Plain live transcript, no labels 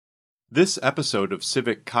This episode of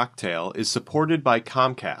Civic Cocktail is supported by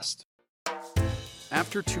Comcast.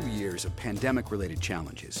 After 2 years of pandemic-related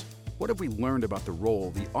challenges, what have we learned about the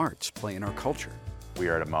role the arts play in our culture? We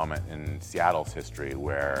are at a moment in Seattle's history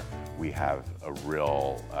where we have a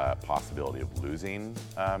real possibility of losing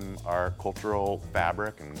our cultural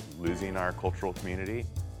fabric and losing our cultural community.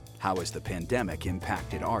 How has the pandemic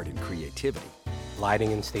impacted art and creativity?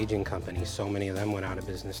 Lighting and staging companies, so many of them went out of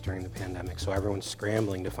business during the pandemic, so everyone's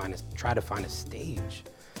scrambling to try to find a stage,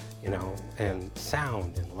 and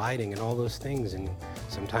sound and lighting and all those things, and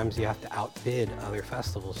sometimes you have to outbid other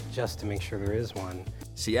festivals just to make sure there is one.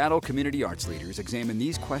 Seattle community arts leaders examine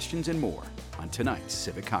these questions and more on tonight's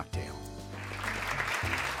Civic Cocktail.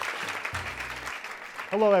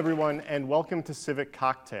 Hello everyone and welcome to Civic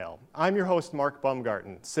Cocktail. I'm your host Mark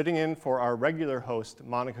Baumgarten, sitting in for our regular host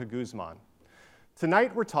Monica Guzman.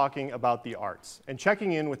 Tonight we're talking about the arts and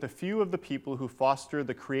checking in with a few of the people who foster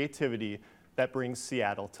the creativity that brings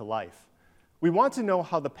Seattle to life. We want to know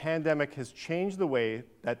how the pandemic has changed the way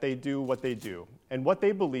that they do what they do and what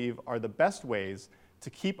they believe are the best ways to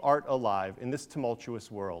keep art alive in this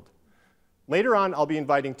tumultuous world. Later on, I'll be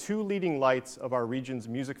inviting two leading lights of our region's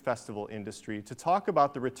music festival industry to talk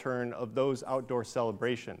about the return of those outdoor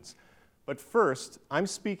celebrations. But first, I'm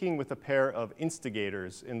speaking with a pair of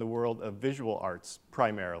instigators in the world of visual arts,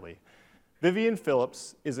 primarily. Vivian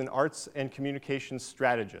Phillips is an arts and communications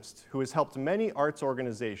strategist who has helped many arts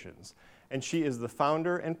organizations, and she is the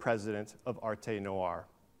founder and president of Arte Noir.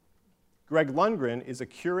 Greg Lundgren is a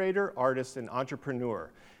curator, artist, and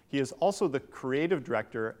entrepreneur. He is also the creative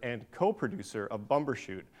director and co-producer of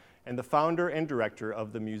Bumbershoot and the founder and director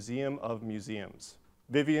of the Museum of Museums.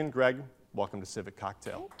 Vivian, Greg, welcome to Civic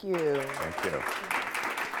Cocktail. Thank you. Thank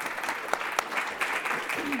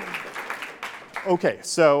you. Okay,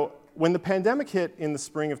 so when the pandemic hit in the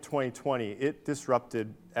spring of 2020, it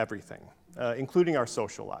disrupted everything, including our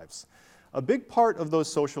social lives. A big part of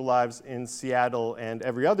those social lives in Seattle and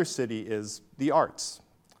every other city is the arts.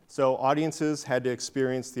 So audiences had to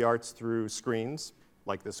experience the arts through screens,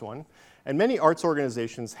 like this one, and many arts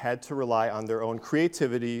organizations had to rely on their own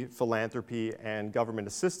creativity, philanthropy, and government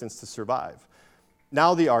assistance to survive.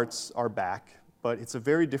 Now the arts are back, but it's a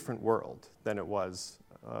very different world than it was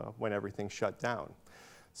when everything shut down.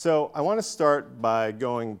 So I want to start by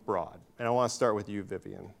going broad, and I want to start with you,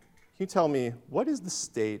 Vivian. Can you tell me, what is the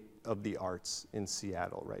state of the arts in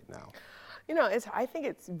Seattle right now? I think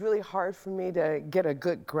it's really hard for me to get a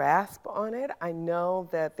good grasp on it. I know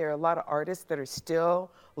that there are a lot of artists that are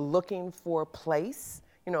still looking for a place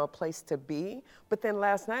to be. But then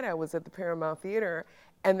last night I was at the Paramount Theater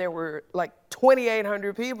and there were like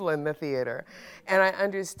 2,800 people in the theater. And I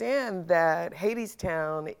understand that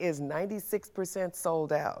Hadestown is 96%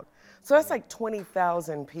 sold out. So that's like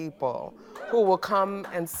 20,000 people who will come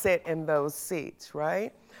and sit in those seats,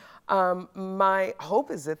 right? My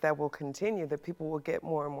hope is that will continue, that people will get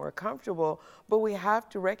more and more comfortable, but we have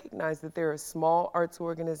to recognize that there are small arts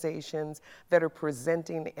organizations that are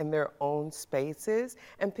presenting in their own spaces,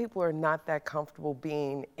 and people are not that comfortable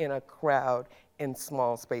being in a crowd in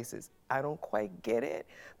small spaces. I don't quite get it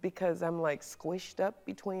because I'm like squished up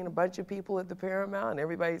between a bunch of people at the Paramount and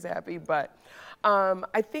everybody's happy, but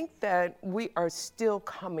I think that we are still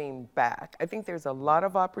coming back. I think there's a lot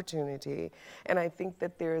of opportunity, and I think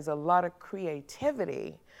that there's a lot of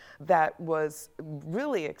creativity that was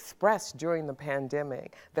really expressed during the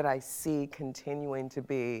pandemic that I see continuing to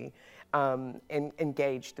be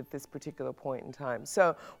engaged at this particular point in time.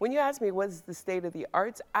 So when you ask me what's the state of the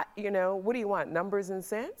arts, what do you want, numbers and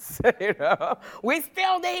cents? We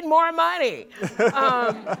still need more money.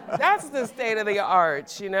 That's the state of the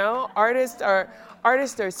arts,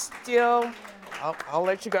 Artists are still, I'll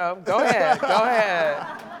let you go. Go ahead.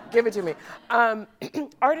 Give it to me.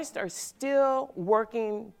 Artists are still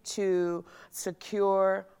working to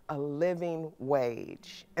secure a living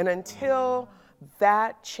wage. And until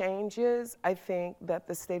that changes, I think that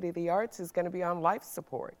the state of the arts is going to be on life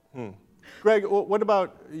support. Greg, what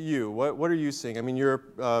about you? What are you seeing? I mean, you're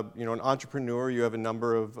an entrepreneur. You have a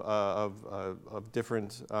number of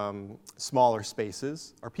different smaller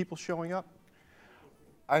spaces. Are people showing up?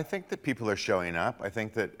 I think that people are showing up. I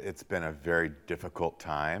think that it's been a very difficult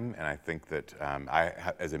time, and I think that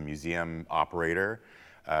as a museum operator,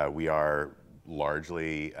 we are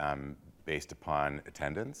largely based upon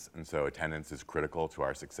attendance, and so attendance is critical to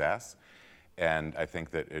our success. And I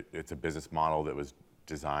think that it's a business model that was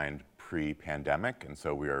designed pre-pandemic, and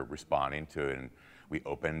so we are responding to it, and we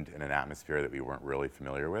opened in an atmosphere that we weren't really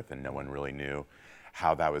familiar with, and no one really knew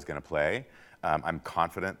how that was going to play. I'm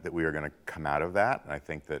confident that we are going to come out of that, and I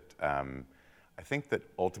think that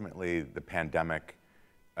ultimately the pandemic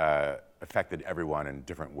affected everyone in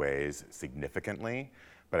different ways significantly.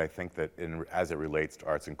 But I think that as it relates to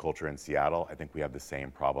arts and culture in Seattle, I think we have the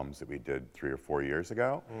same problems that we did 3 or 4 years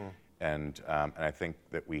ago. And I think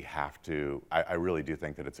that we have to, I really do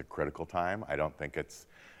think that it's a critical time. I don't think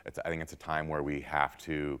I think it's a time where we have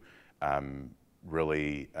to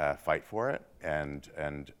really fight for it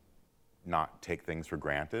and not take things for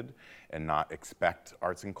granted and not expect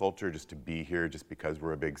arts and culture just to be here just because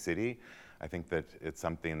we're a big city. I think that it's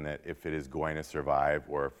something that if it is going to survive,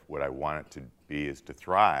 or if what I want it to be is to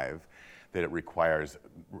thrive, that it requires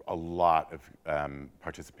a lot of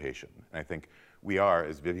participation. And I think we are,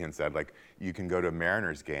 as Vivian said, like you can go to a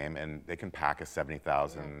Mariners game and they can pack a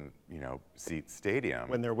 70,000 seat stadium.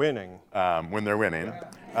 When they're winning. When they're winning.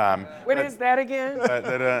 When is that again?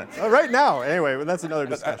 Right now, anyway, but that's another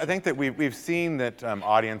discussion. I think that we've seen that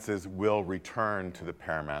audiences will return to the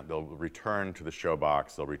Paramount, they'll return to the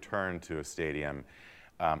Showbox, they'll return to a stadium,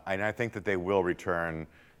 and I think that they will return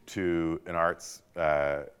to an arts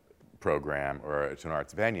program or to an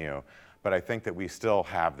arts venue, but I think that we still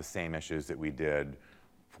have the same issues that we did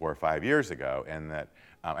 4 or 5 years ago, and that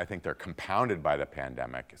I think they're compounded by the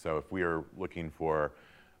pandemic. So if we are looking for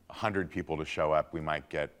 100 people to show up, we might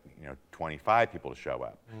get 25 people to show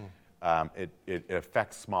up. It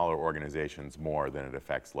affects smaller organizations more than it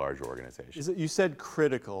affects larger organizations. You said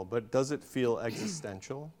critical, but does it feel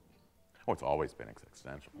existential? Oh, it's always been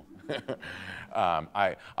existential.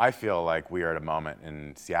 I feel like we are at a moment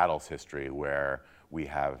in Seattle's history where we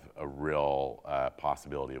have a real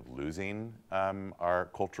possibility of losing our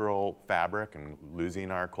cultural fabric and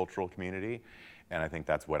losing our cultural community. And I think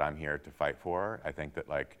that's what I'm here to fight for. I think that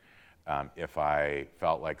if I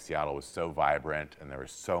felt like Seattle was so vibrant and there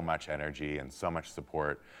was so much energy and so much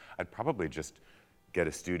support, I'd probably just get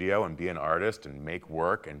a studio and be an artist and make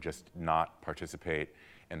work and just not participate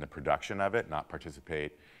in the production of it, not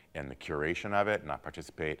participate in the curation of it, not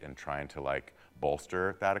participate in trying to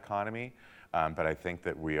bolster that economy. But I think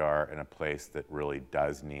that we are in a place that really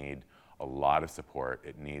does need a lot of support.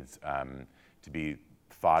 It needs to be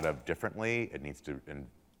thought of differently. It needs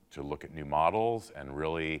to look at new models and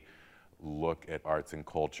really look at arts and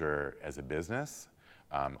culture as a business,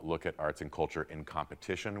 look at arts and culture in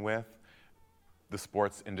competition with the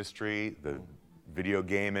sports industry, the video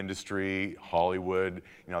game industry, Hollywood.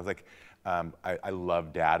 I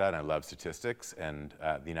love data and I love statistics, and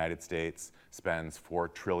the United States spends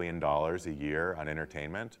 $4 trillion a year on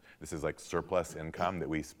entertainment. This is like surplus income that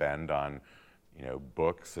we spend on,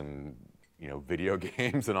 books and video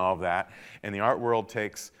games and all of that. And the art world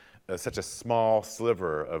takes such a small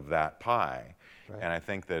sliver of that pie. Right. And I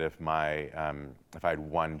think that if I had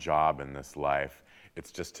one job in this life,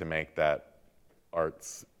 it's just to make that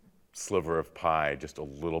arts sliver of pie just a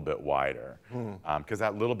little bit wider, because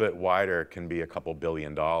that little bit wider can be a couple $2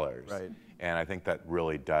 billion. Right. And I think that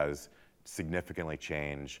really does significantly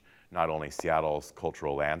change not only Seattle's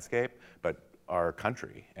cultural landscape, but our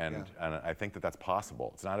country. And I think that that's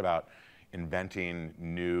possible. It's not about inventing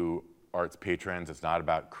new arts patrons. It's not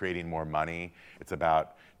about creating more money. It's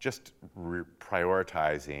about just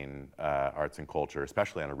prioritizing arts and culture,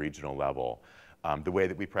 especially on a regional level. The way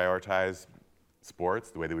that we prioritize sports,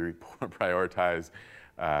 the way that we prioritize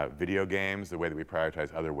video games, the way that we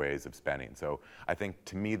prioritize other ways of spending. So I think,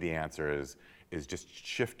 to me, the answer is just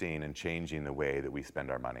shifting and changing the way that we spend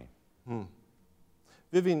our money.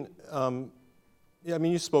 Vivian,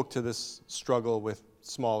 you spoke to this struggle with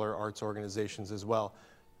smaller arts organizations as well.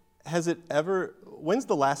 When's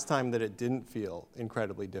the last time that it didn't feel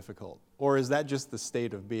incredibly difficult? Or is that just the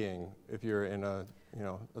state of being if you're in a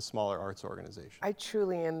smaller arts organization? I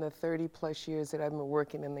truly, in the 30 plus years that I've been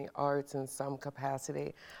working in the arts in some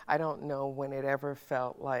capacity, I don't know when it ever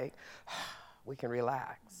felt like we can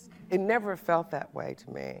relax. It never felt that way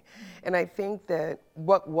to me. And I think that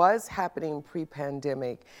what was happening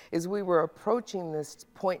pre-pandemic is we were approaching this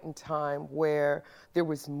point in time where there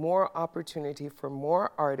was more opportunity for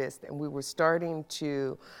more artists, and we were starting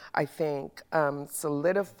to, I think,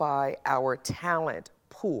 solidify our talent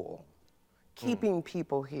pool, keeping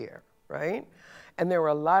people here, right? And there were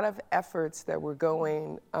a lot of efforts that were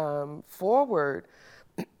going forward,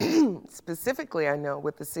 specifically, I know,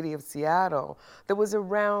 with the city of Seattle, that was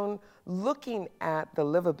around looking at the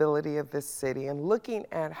livability of this city and looking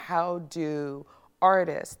at how do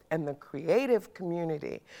artists and the creative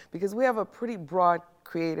community, because we have a pretty broad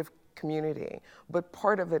creative community, but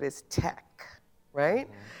part of it is tech, right?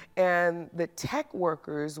 Mm-hmm. And the tech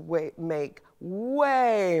workers make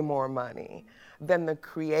way more money than the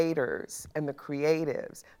creators and the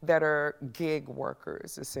creatives that are gig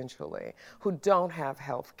workers, essentially, who don't have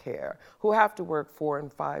health care, who have to work 4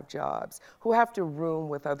 and 5 jobs, who have to room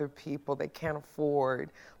with other people. They can't afford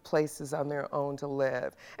places on their own to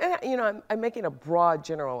live. And, you know, I'm making a broad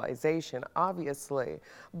generalization, obviously,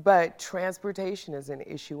 but transportation is an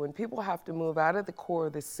issue. When people have to move out of the core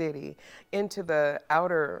of the city into the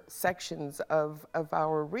outer sections of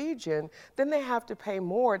our region, then they have to pay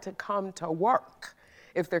more to come to work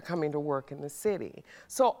if they're coming to work in the city.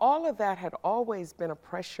 So all of that had always been a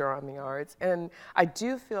pressure on the arts. And I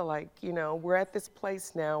do feel like, you know, we're at this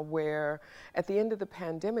place now where at the end of the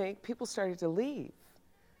pandemic, people started to leave.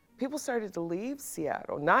 People started to leave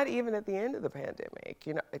Seattle, not even at the end of the pandemic,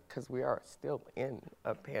 you know, because we are still in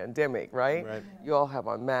a pandemic, right? Right. You all have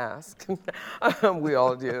on masks. We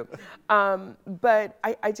all do. But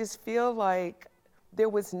I just feel like there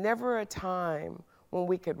was never a time when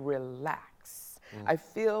we could relax. I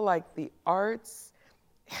feel like the arts,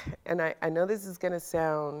 and I know this is going to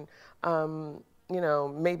sound, you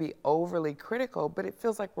know, maybe overly critical, but it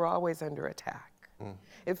feels like we're always under attack.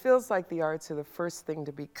 It feels like the arts are the first thing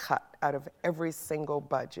to be cut out of every single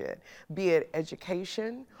budget, be it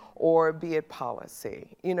education or be it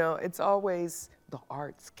policy. You know, it's always the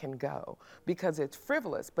arts can go because it's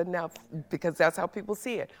frivolous, but now, because that's how people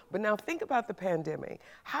see it. But now think about the pandemic.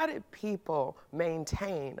 How did people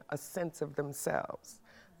maintain a sense of themselves?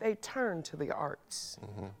 They turned to the arts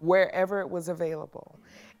wherever it was available.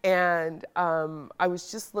 And I was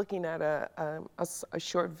just looking at a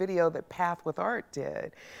short video that Path with Art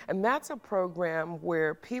did. And that's a program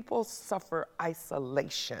where people suffer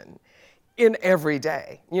isolation in every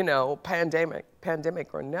day, you know, pandemic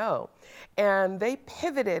or no. And they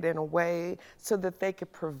pivoted in a way so that they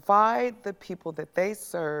could provide the people that they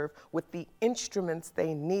serve with the instruments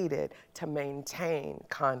they needed to maintain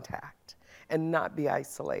contact and not be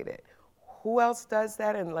isolated. Who else does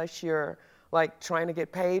that unless you're like trying to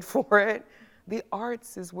get paid for it? The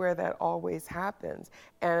arts is where that always happens.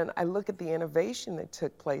 And I look at the innovation that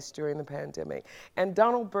took place during the pandemic. And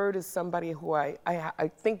Donald Byrd is somebody who I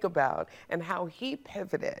think about and how he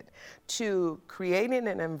pivoted to creating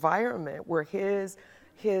an environment where his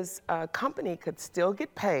company could still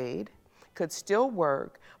get paid, could still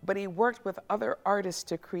work, but he worked with other artists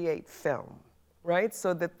to create film, right?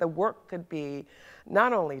 So that the work could be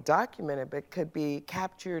not only documented, but could be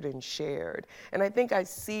captured and shared. And I think I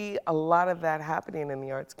see a lot of that happening in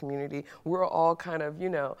the arts community. We're all kind of, you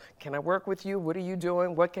know, can I work with you? What are you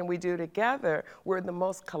doing? What can we do together? We're the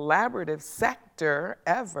most collaborative sector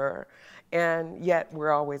ever, and yet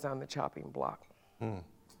we're always on the chopping block.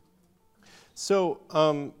 So,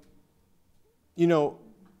 you know,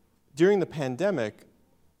 during the pandemic,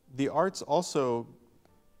 the arts also,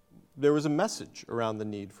 there was a message around the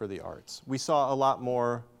need for the arts. We saw a lot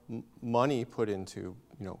more money put into,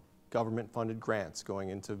 you know, government-funded grants going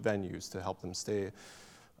into venues to help them stay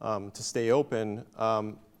open.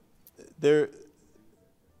 I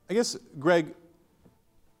guess, Greg,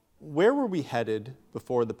 where were we headed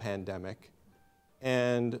before the pandemic,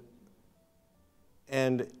 and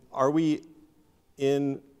are we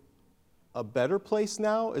in a better place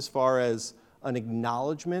now as far as an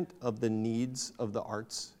acknowledgement of the needs of the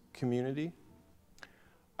arts community?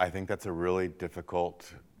 I think that's a really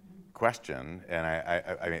difficult question, and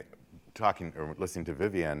I mean, talking or listening to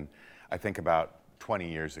Vivian, I think about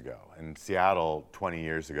 20 years ago, and Seattle 20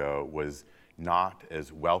 years ago was not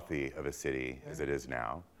as wealthy of a city as it is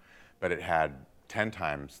now, but it had 10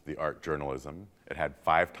 times the art journalism, it had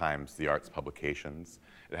 5 times the arts publications,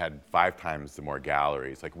 it had 5 times the more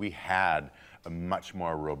galleries. Like, we had a much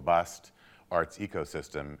more robust arts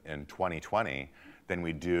ecosystem in 2020 than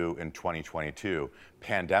we do in 2022,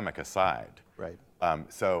 pandemic aside. Right.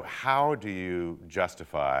 So how do you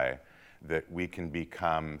justify that we can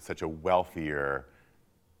become such a wealthier,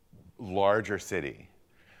 larger city,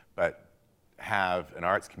 but have an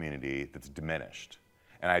arts community that's diminished?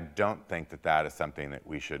 And I don't think that that is something that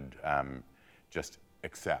we should just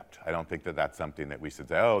accept. I don't think that that's something that we should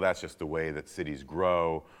say, oh, that's just the way that cities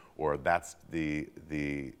grow, or that's the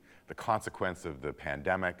consequence of the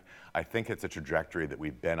pandemic. I think it's a trajectory that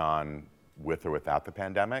we've been on with or without the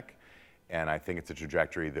pandemic, and I think it's a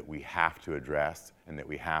trajectory that we have to address and that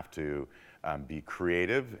we have to be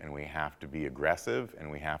creative, and we have to be aggressive, and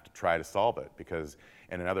we have to try to solve it. Because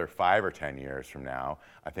in another 5 or 10 years from now,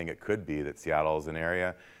 I think it could be that Seattle is an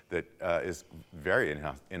area that is very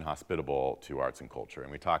inhospitable to arts and culture.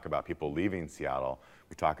 And we talk about people leaving Seattle.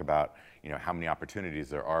 We talk about how many opportunities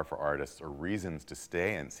there are for artists or reasons to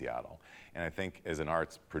stay in Seattle. And I think as an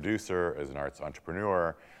arts producer, as an arts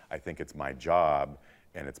entrepreneur, I think it's my job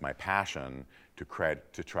and it's my passion to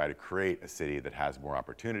try to create a city that has more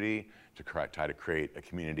opportunity, to try to create a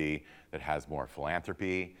community that has more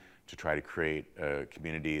philanthropy, to try to create a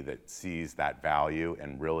community that sees that value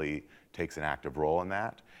and really takes an active role in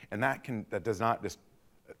that. And that's not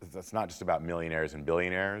just about millionaires and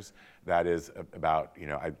billionaires. That is about,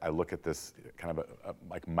 I look at this kind of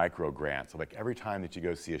like micro grants. So like every time that you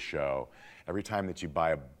go see a show, every time that you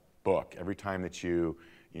buy a book, every time that you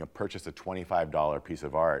purchase a $25 piece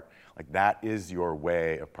of art, like that is your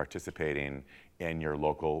way of participating in your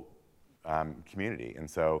local community. And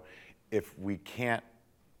so if we can't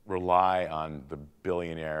rely on the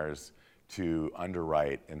billionaires to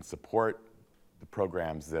underwrite and support the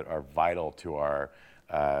programs that are vital to our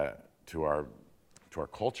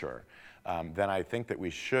culture, then I think that we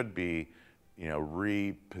should be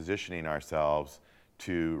repositioning ourselves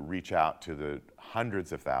to reach out to the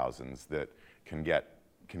hundreds of thousands that can give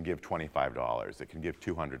 $25, that can give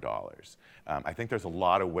 $200. I think there's a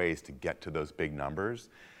lot of ways to get to those big numbers,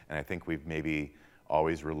 and I think we've maybe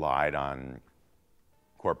always relied on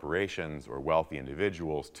corporations or wealthy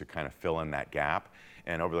individuals to kind of fill in that gap.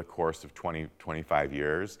 And over the course of 20, 25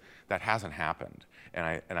 years, that hasn't happened.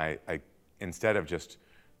 And I instead of just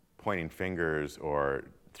pointing fingers or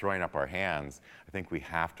throwing up our hands, I think we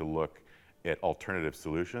have to look at alternative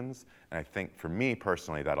solutions. And I think for me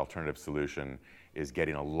personally, that alternative solution is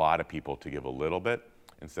getting a lot of people to give a little bit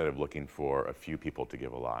instead of looking for a few people to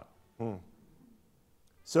give a lot.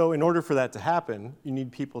 So in order for that to happen, you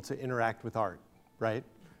need people to interact with art, right?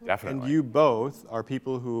 Definitely. And you both are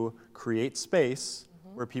people who create space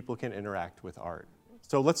where people can interact with art.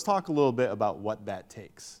 So let's talk a little bit about what that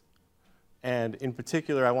takes. And in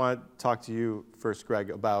particular, I want to talk to you first, Greg,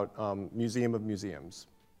 about Museum of Museums,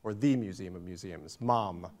 or the Museum of Museums,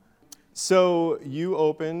 MOM. So you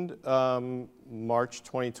opened March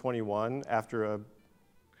 2021 after a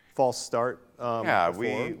false start.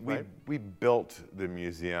 We built the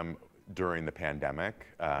museum during the pandemic.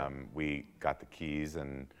 We got the keys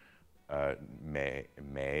in May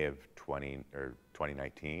of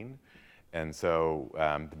 2019. And so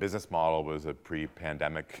the business model was a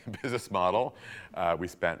pre-pandemic business model. We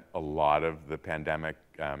spent a lot of the pandemic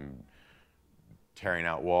tearing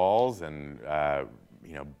out walls and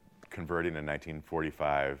converting a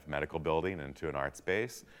 1945 medical building into an art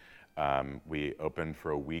space. We opened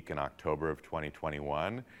for a week in October of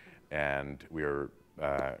 2021, and we were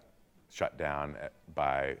shut down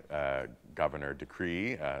by governor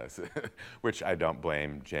decree, which I don't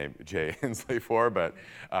blame Jay Inslee for, but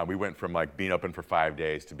we went from like being open for 5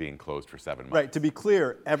 days to being closed for 7 months. Right, to be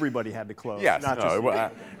clear, everybody had to close. Yes, not just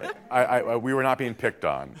we were not being picked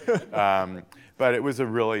on. But it was a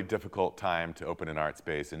really difficult time to open an art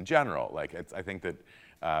space in general. I think that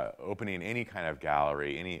opening any kind of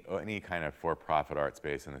gallery, any kind of for-profit art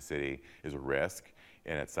space in the city is a risk,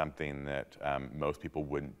 and it's something that most people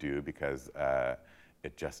wouldn't do because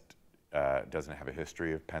it just doesn't have a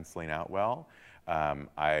history of penciling out well.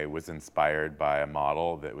 I was inspired by a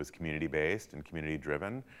model that was community-based and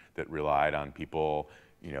community-driven that relied on people,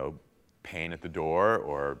 paying at the door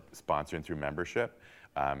or sponsoring through membership.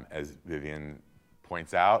 As Vivian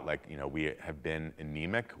points out, we have been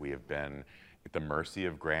anemic. We have been at the mercy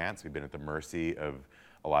of grants. We've been at the mercy of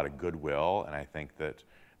a lot of goodwill, and I think that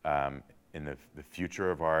in the future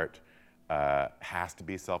of art has to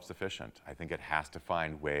be self-sufficient. I think it has to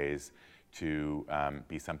find ways to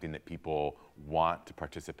be something that people want to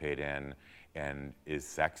participate in and is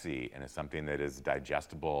sexy and is something that is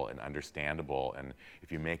digestible and understandable. And if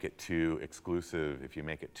you make it too exclusive, if you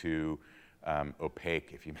make it too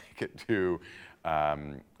opaque, if you make it too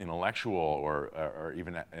intellectual or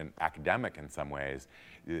even academic in some ways,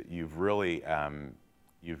 you've really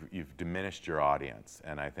you've diminished your audience.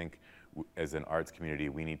 And I think as an arts community,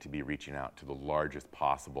 we need to be reaching out to the largest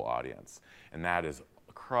possible audience. And that is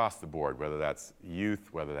across the board, whether that's youth,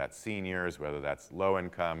 whether that's seniors, whether that's low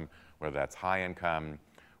income, whether that's high income,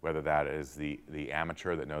 whether that is the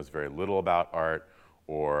amateur that knows very little about art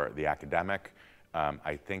or the academic.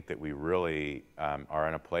 I think that we really are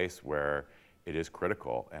in a place where it is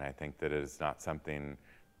critical. And I think that it is not something,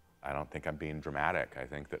 I don't think I'm being dramatic. I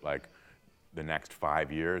think that the next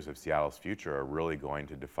 5 years of Seattle's future are really going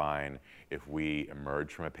to define if we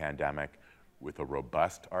emerge from a pandemic with a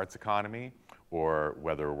robust arts economy, or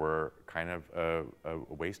whether we're kind of a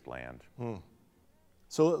wasteland.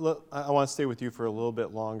 So I want to stay with you for a little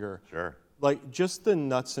bit longer. Sure. Like just the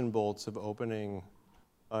nuts and bolts of opening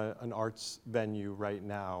an arts venue right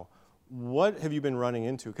now, what have you been running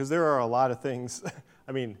into? Because there are a lot of things.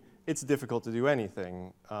 I mean, it's difficult to do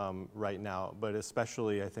anything right now, but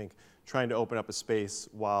especially I think trying to open up a space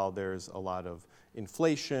while there's a lot of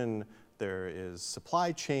inflation, there is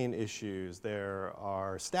supply chain issues, there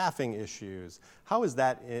are staffing issues. How has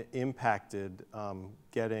that impacted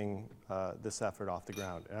getting this effort off the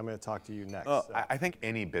ground? And I'm going to talk to you next. Well, I think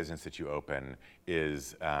any business that you open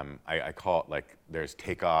is, I call it like there's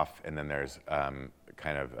takeoff and then there's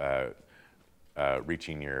kind of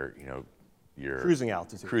reaching your cruising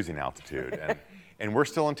altitude. Cruising altitude. And we're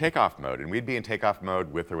still in takeoff mode, and we'd be in takeoff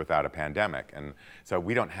mode with or without a pandemic. And so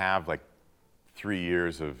we don't have like 3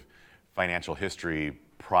 years of financial history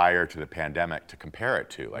prior to the pandemic to compare it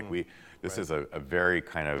to. Like this is a very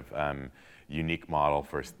kind of unique model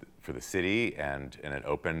for the city, and it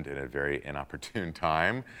opened in a very inopportune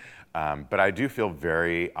time. But I do feel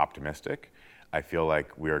very optimistic. I feel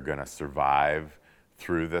like we are going to survive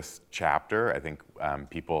through this chapter. I think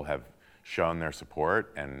people have shown their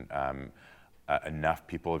support, and enough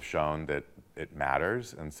people have shown that it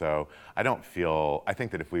matters. And so I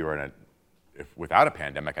think that if we were without a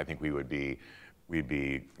pandemic, I think we'd be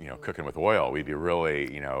cooking with oil. We'd be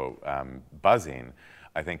really, buzzing.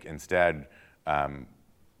 I think instead,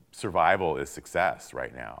 survival is success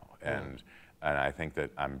right now. And I think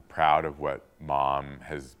that I'm proud of what Mom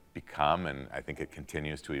has become, and I think it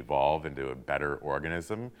continues to evolve into a better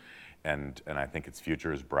organism. And I think its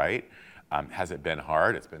future is bright. Has it been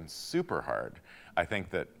hard? It's been super hard. I think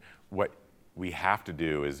that what we have to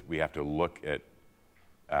do is we have to look at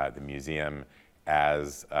the museum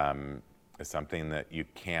as something that you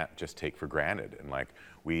can't just take for granted. And like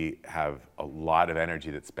we have a lot of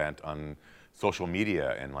energy that's spent on social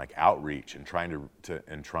media and like outreach and trying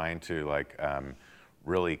to like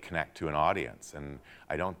really connect to an audience. And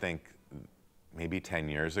I don't think maybe 10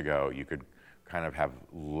 years ago you could kind of have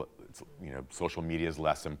social media is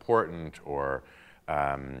less important, or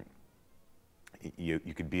you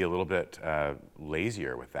could be a little bit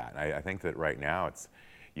lazier with that. And I think that right now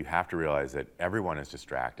you have to realize that everyone is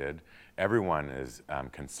distracted. Everyone is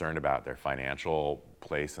concerned about their financial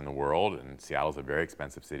place in the world, and Seattle's a very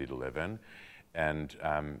expensive city to live in. And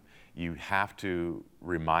you have to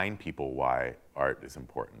remind people why art is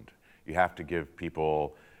important. You have to give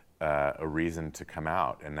people a reason to come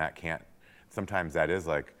out, and sometimes that is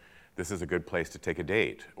like, this is a good place to take a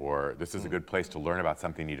date, or this is a good place to learn about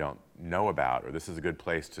something you don't know about, or this is a good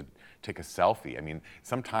place to take a selfie. I mean,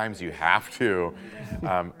 sometimes you have to,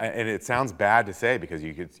 and it sounds bad to say because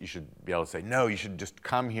you should be able to say, no, you should just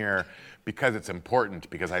come here because it's important,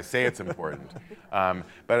 because I say it's important.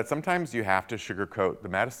 But sometimes you have to sugarcoat the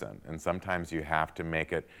medicine, and sometimes you have to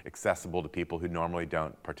make it accessible to people who normally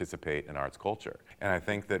don't participate in arts culture. And I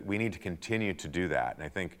think that we need to continue to do that. And I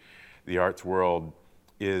think the arts world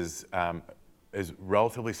is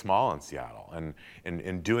relatively small in Seattle, and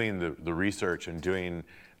in doing the research and doing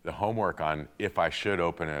the homework on if I should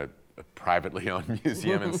open a privately owned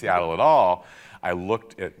museum in Seattle at all, I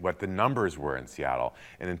looked at what the numbers were in Seattle.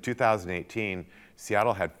 And in 2018,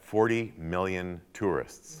 Seattle had 40 million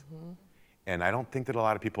tourists. And I don't think that a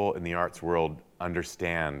lot of people in the arts world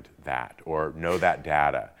understand that or know that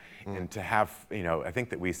data. And to have, I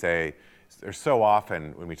think that we say, there's so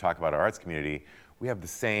often when we talk about our arts community, we have the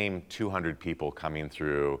same 200 people coming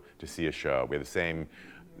through to see a show. We have the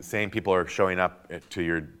same people are showing up to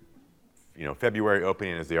your February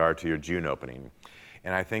opening as they are to your June opening.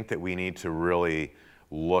 And I think that we need to really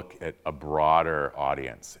look at a broader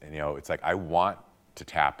audience. And it's like, I want to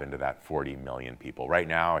tap into that 40 million people. Right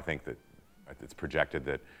now, I think that it's projected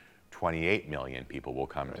that 28 million people will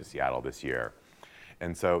come to Seattle this year.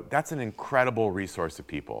 And so that's an incredible resource of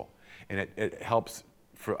people. And it helps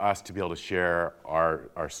for us to be able to share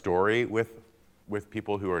our story with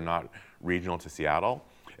people who are not regional to Seattle.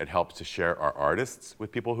 It helps to share our artists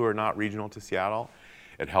with people who are not regional to Seattle.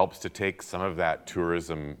 It helps to take some of that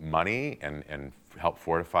tourism money and help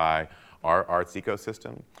fortify our arts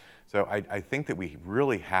ecosystem. So I think that we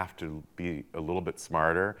really have to be a little bit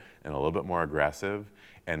smarter and a little bit more aggressive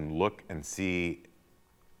and look and see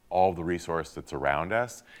all the resource that's around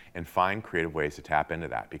us and find creative ways to tap into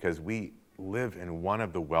that, because we live in one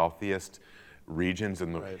of the wealthiest regions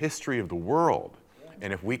in the history of the world.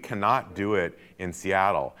 And if we cannot do it in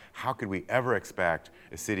Seattle, how could we ever expect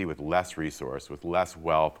a city with less resource, with less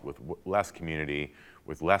wealth, with less community,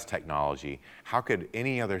 with less technology, how could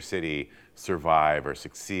any other city survive or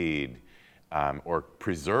succeed or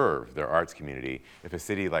preserve their arts community if a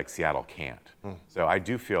city like Seattle can't. So I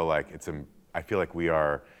do feel like I feel like we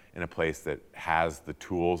are in a place that has the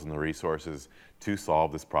tools and the resources to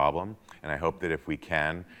solve this problem. And I hope that if we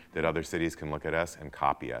can, that other cities can look at us and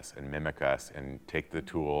copy us and mimic us and take the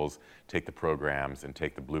tools, take the programs, and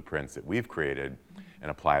take the blueprints that we've created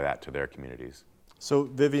and apply that to their communities. So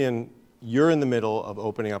Vivian, you're in the middle of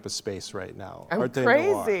opening up a space right now. I'm Arte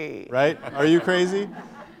crazy. Noir, right? Are you crazy?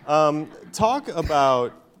 Talk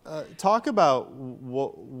about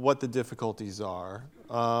what the difficulties are,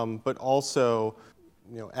 but also,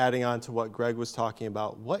 adding on to what Greg was talking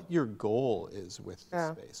about, what your goal is with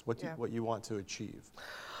the space, what you want to achieve.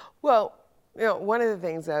 Well, one of the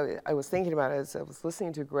things I was thinking about as I was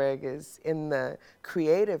listening to Greg is in the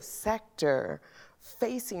creative sector,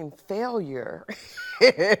 facing failure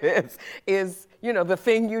is the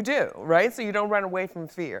thing you do, right? So you don't run away from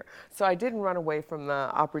fear. So I didn't run away from the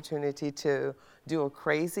opportunity to do a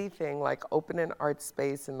crazy thing like open an art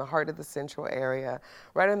space in the heart of the Central area,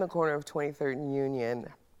 right on the corner of 23rd and Union,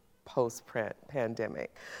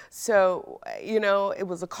 post-pandemic. So, it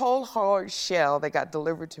was a cold, hard shell that got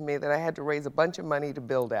delivered to me that I had to raise a bunch of money to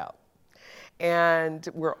build out. And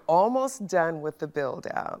we're almost done with the build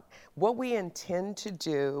out. What we intend to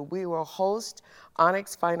do, we will host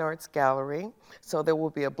Onyx Fine Arts Gallery. So there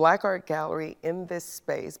will be a Black art gallery in this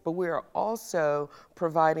space, but we are also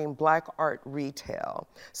providing Black art retail.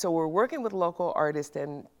 So we're working with local artists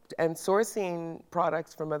and sourcing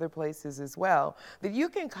products from other places as well, that you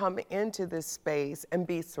can come into this space and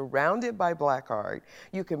be surrounded by Black art.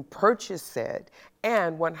 You can purchase it,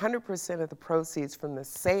 and 100% of the proceeds from the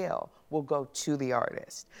sale will go to the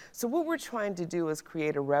artist. So what we're trying to do is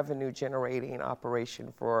create a revenue generating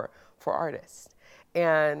operation for artists.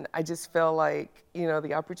 And I just feel like,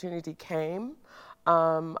 the opportunity came.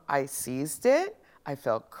 I seized it. I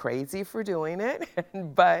felt crazy for doing it,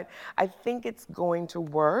 but I think it's going to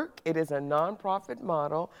work. It is a nonprofit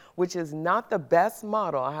model, which is not the best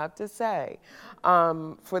model, I have to say,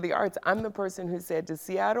 for the arts. I'm the person who said, does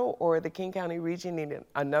Seattle or the King County region need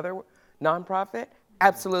another nonprofit?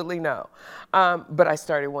 Absolutely no. But I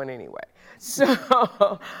started one anyway. So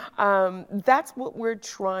that's what we're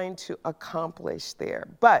trying to accomplish there.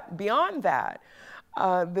 But beyond that,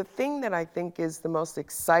 the thing that I think is the most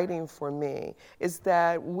exciting for me is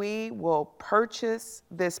that we will purchase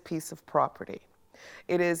this piece of property.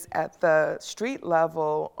 It is at the street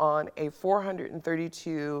level on a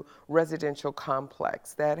 432 residential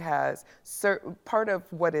complex that has part of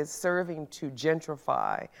what is serving to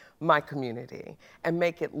gentrify my community and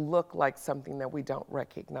make it look like something that we don't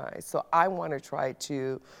recognize. So I want to try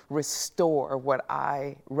to restore what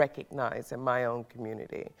I recognize in my own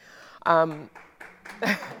community. But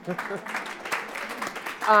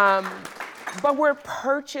we're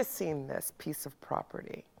purchasing this piece of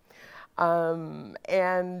property.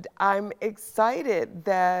 And I'm excited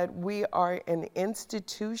that we are an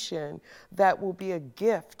institution that will be a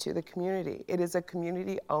gift to the community. It is a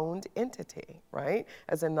community-owned entity, right?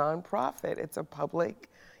 As a nonprofit, it's a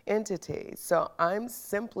public entity. So I'm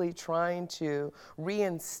simply trying to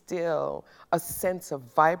reinstill a sense of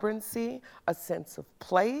vibrancy, a sense of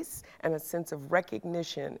place, and a sense of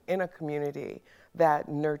recognition in a community that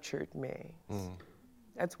nurtured me.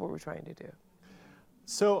 That's what we're trying to do.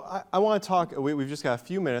 So I want to talk, we've just got a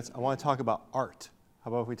few minutes, I want to talk about art.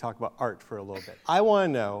 How about if we talk about art for a little bit? I want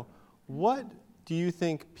to know, what do you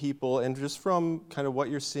think people, and just from kind of what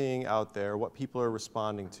you're seeing out there, what people are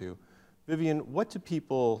responding to, Vivian, what do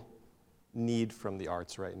people need from the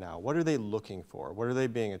arts right now? What are they looking for? What are they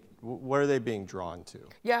being drawn to?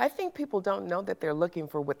 Yeah, I think people don't know that they're looking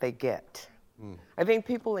for what they get. I think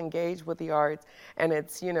people engage with the arts and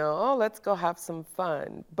it's, oh, let's go have some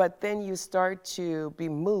fun. But then you start to be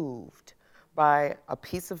moved by a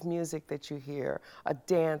piece of music that you hear, a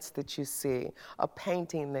dance that you see, a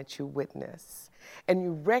painting that you witness. And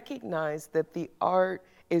you recognize that the art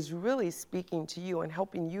is really speaking to you and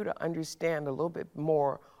helping you to understand a little bit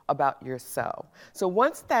more about yourself. So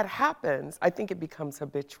once that happens, I think it becomes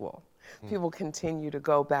habitual. People continue to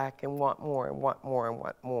go back and want more and want more and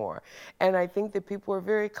want more. And I think that people are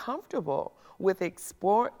very comfortable with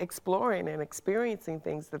exploring and experiencing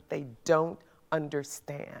things that they don't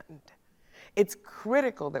understand. It's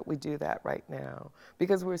critical that we do that right now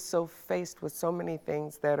because we're so faced with so many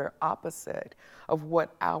things that are opposite of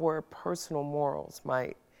what our personal morals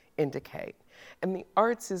might indicate. And the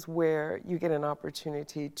arts is where you get an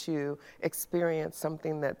opportunity to experience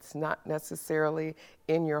something that's not necessarily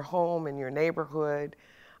in your home, in your neighborhood,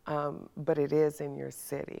 but it is in your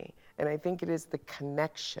city. And I think it is the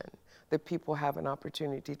connection that people have an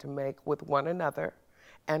opportunity to make with one another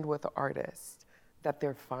and with artists that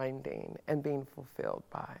they're finding and being fulfilled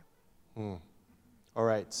by. All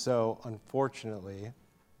right, so unfortunately,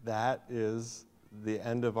 that is the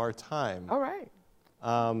end of our time. All right.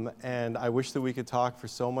 And I wish that we could talk for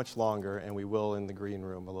so much longer, and we will in the green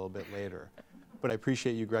room a little bit later. But I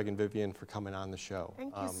appreciate you, Greg and Vivian, for coming on the show.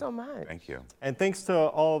 Thank you so much. Thank you. And thanks to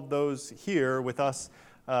all of those here with us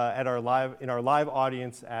in our live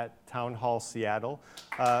audience at Town Hall Seattle.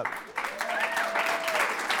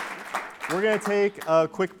 We're going to take a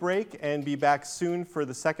quick break and be back soon for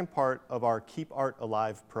the second part of our Keep Art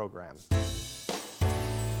Alive program.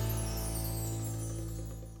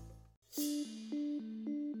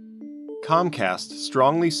 Comcast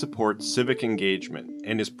strongly supports civic engagement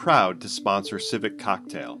and is proud to sponsor Civic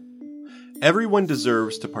Cocktail. Everyone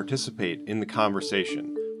deserves to participate in the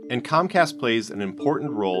conversation, and Comcast plays an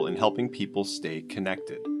important role in helping people stay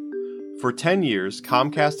connected. For 10 years,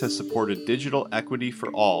 Comcast has supported digital equity for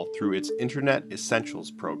all through its Internet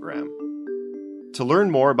Essentials program. To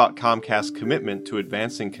learn more about Comcast's commitment to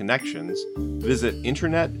advancing connections, visit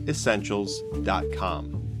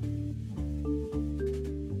internetessentials.com.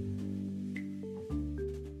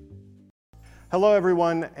 Hello,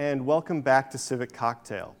 everyone, and welcome back to Civic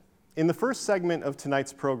Cocktail. In the first segment of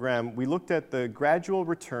tonight's program, we looked at the gradual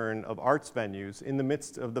return of arts venues in the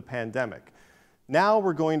midst of the pandemic. Now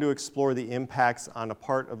we're going to explore the impacts on a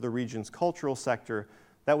part of the region's cultural sector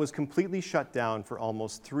that was completely shut down for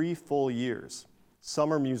almost 3 full years: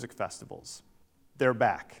 summer music festivals. They're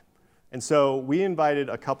back. And so we invited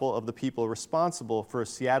a couple of the people responsible for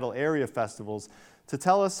Seattle area festivals to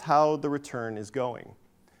tell us how the return is going.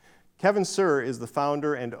 Kevin Sir is the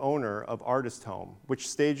founder and owner of Artist Home, which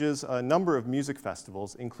stages a number of music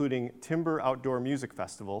festivals, including Timber Outdoor Music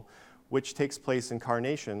Festival, which takes place in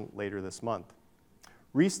Carnation later this month.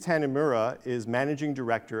 Reese Tanimura is managing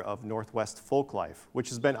director of Northwest Folklife, which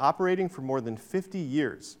has been operating for more than 50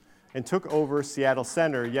 years and took over Seattle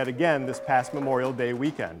Center yet again this past Memorial Day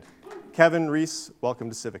weekend. Kevin, Reese, welcome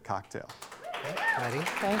to Civic Cocktail. Ready?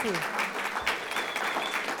 Thank you.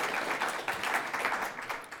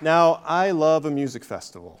 Now, I love a music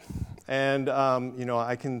festival. And,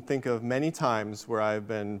 I can think of many times where I've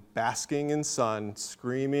been basking in sun,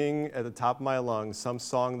 screaming at the top of my lungs some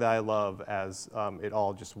song that I love as it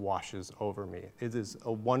all just washes over me. It is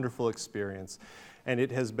a wonderful experience, and it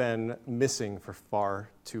has been missing for far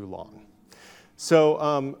too long.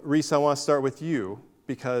 So, Reese, I want to start with you,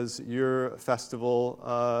 because your festival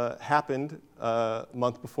happened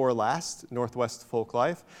month before last, Northwest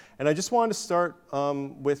Folklife. And I just wanted to start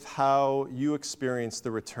with how you experienced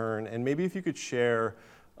the return, and maybe if you could share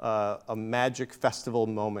a magic festival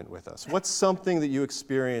moment with us. What's something that you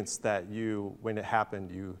experienced that when it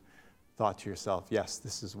happened, you thought to yourself, yes,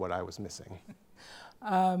 this is what I was missing?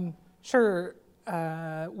 Sure.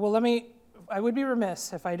 I would be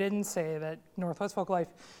remiss if I didn't say that Northwest Folklife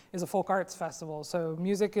is a folk arts festival. So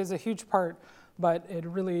music is a huge part, but it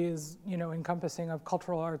really is, encompassing of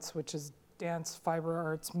cultural arts, which is dance, fiber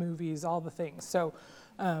arts, movies, all the things. So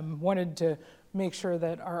wanted to make sure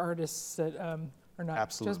that our artists that are not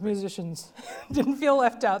Absolutely. just musicians didn't feel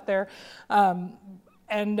left out there.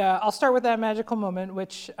 And I'll start with that magical moment,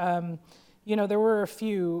 which, there were a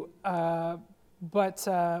few, but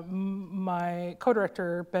my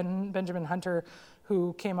co-director, Benjamin Hunter,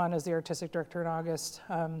 who came on as the artistic director in August,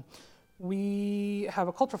 we have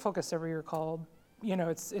a cultural focus every year called,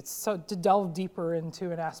 it's so to delve deeper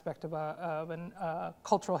into an aspect of a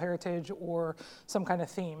cultural heritage or some kind of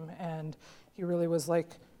theme. And he really was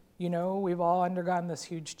like, we've all undergone this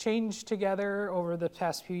huge change together over the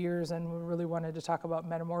past few years, and we really wanted to talk about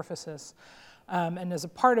metamorphosis. And as a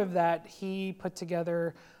part of that, he put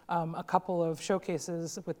together a couple of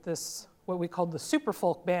showcases with this, what we called the Super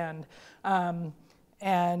Folk Band.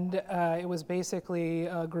 It was basically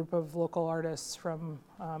a group of local artists from,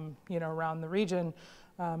 around the region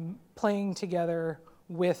playing together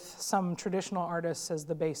with some traditional artists as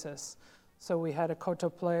the basis. So we had a koto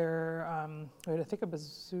player, I think a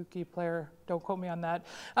bouzouki player, don't quote me on that,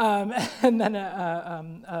 and then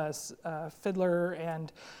a fiddler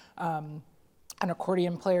and an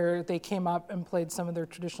accordion player. They came up and played some of their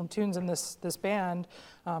traditional tunes in this band.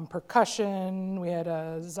 Percussion, we had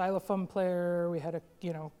a xylophone player, we had a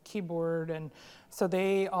keyboard, and so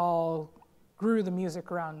they all grew the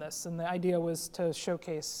music around this. And the idea was to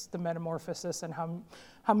showcase the metamorphosis and how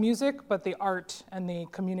music, but the art and the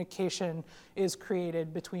communication is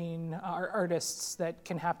created between our artists that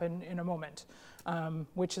can happen in a moment.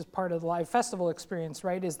 Which is part of the live festival experience,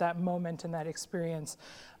 right? Is that moment and that experience.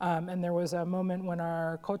 And there was a moment when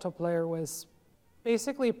our koto player was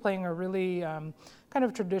basically playing a really kind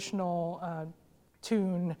of traditional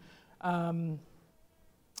tune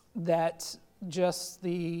that just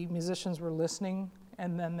the musicians were listening,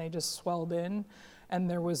 and then they just swelled in, and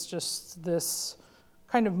there was just this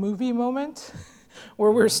kind of movie moment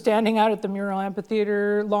where we're standing out at the Mural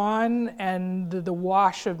Amphitheater lawn, and the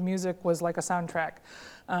wash of music was like a soundtrack.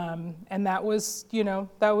 And that was,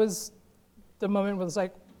 that was the moment was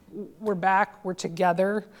like, we're back, we're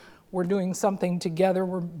together, we're doing something together,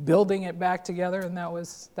 we're building it back together, and that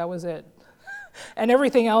was it. And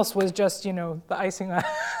everything else was just, the icing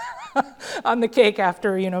on the cake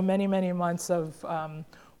after, many, many months of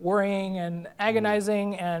worrying and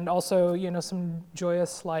agonizing, and also, some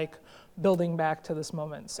joyous, building back to this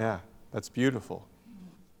moment. So. Yeah, that's beautiful.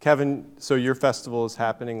 Kevin, so your festival is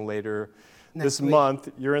happening later this month.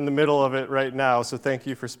 You're in the middle of it right now, so thank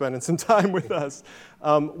you for spending some time with us.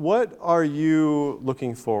 What are you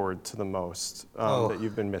looking forward to the most that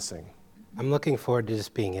you've been missing? I'm looking forward to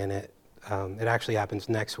just being in it. It actually happens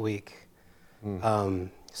next week.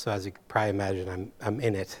 So as you can probably imagine, I'm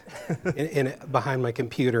in it, in it, behind my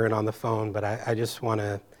computer and on the phone, but I just want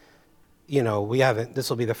to, this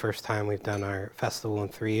will be the first time we've done our festival in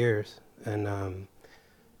 3 years. And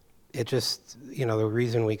it just, the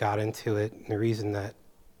reason we got into it, and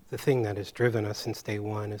the thing that has driven us since day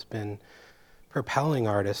one has been propelling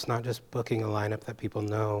artists, not just booking a lineup that people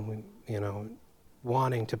know,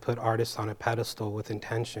 wanting to put artists on a pedestal with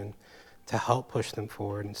intention to help push them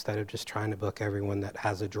forward, instead of just trying to book everyone that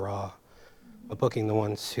has a draw, but booking the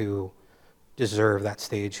ones who deserve that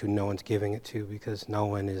stage, who no one's giving it to, because no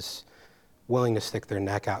one is willing to stick their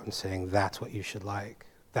neck out and saying, that's what you should like,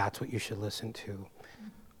 that's what you should listen to.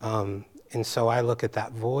 And so I look at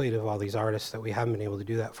that void of all these artists that we haven't been able to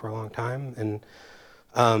do that for a long time. And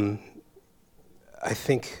I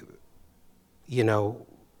think,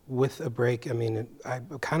 with a break, I'm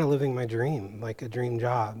kind of living my dream, like a dream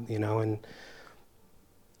job, and,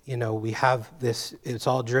 we have this, it's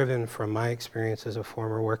all driven from my experience as a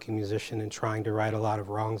former working musician and trying to right a lot of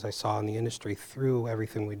wrongs I saw in the industry through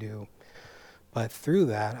everything we do. But through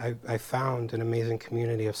that, I found an amazing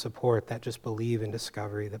community of support that just believe in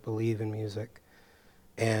discovery, that believe in music,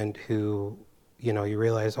 and who, you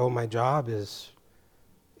realize, oh, my job is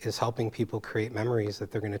helping people create memories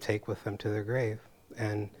that they're going to take with them to their grave,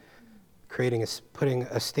 and putting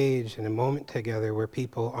a stage and a moment together where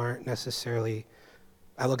people aren't necessarily.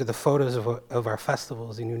 I look at the photos of our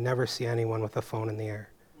festivals, and you never see anyone with a phone in the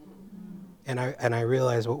air, and I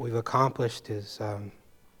realize what we've accomplished is. A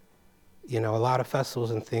lot of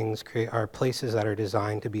festivals and things are places that are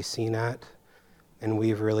designed to be seen at, and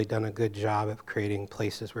we've really done a good job of creating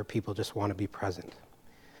places where people just want to be present.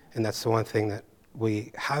 And that's the one thing that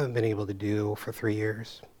we haven't been able to do for 3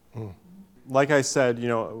 years. Like I said,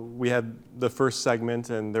 we had the first segment,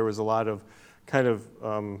 and there was a lot of kind of,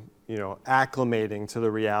 acclimating to the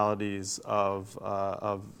realities of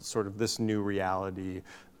sort of this new reality,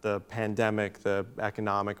 the pandemic, the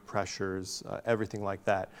economic pressures, everything like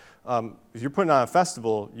that. If you're putting on a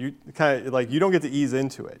festival, you kind of you don't get to ease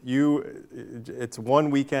into it. It's one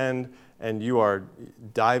weekend, and you are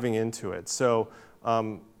diving into it. So,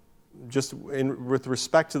 with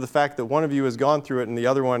respect to the fact that one of you has gone through it and the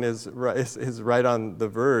other one is right on the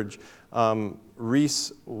verge,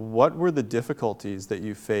 Reese, what were the difficulties that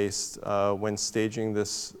you faced when staging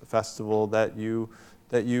this festival that you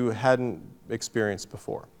hadn't experienced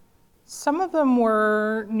before? Some of them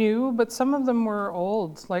were new, but some of them were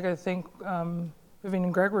old. I think Vivian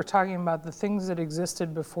and Greg were talking about the things that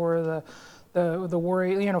existed before the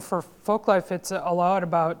worry. For Folklife, it's a lot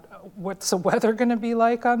about what's the weather going to be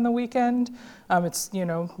like on the weekend. It's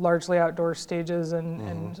largely outdoor stages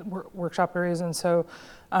and workshop areas, and so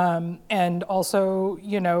and also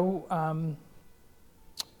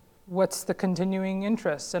what's the continuing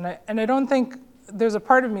interest. And I don't think there's a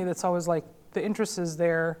part of me that's always like, the interest is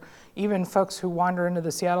there. Even folks who wander into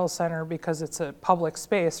the Seattle Center because it's a public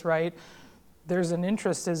space, right? There's an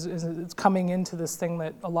interest is coming into this thing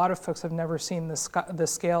that a lot of folks have never seen the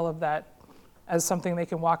scale of that as something they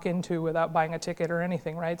can walk into without buying a ticket or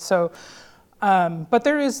anything, right? So, but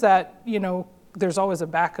there is that, there's always a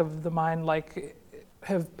back of the mind,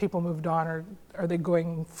 have people moved on, or are they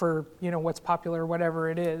going for, what's popular, whatever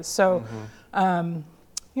it is. So,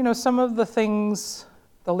 some of the things,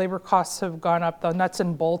 the labor costs have gone up, the nuts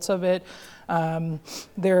and bolts of it.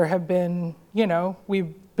 There have been,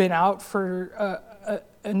 we've been out for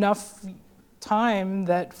enough time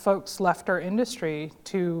that folks left our industry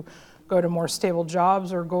to go to more stable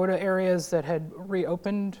jobs or go to areas that had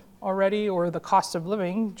reopened already, or the cost of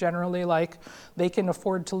living generally, they can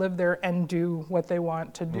afford to live there and do what they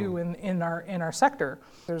want to do in our sector.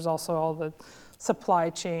 There's also all the supply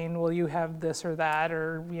chain, will you have this or that,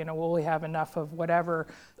 or will we have enough of whatever.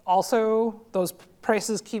 Also, those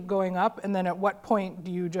prices keep going up, and then at what point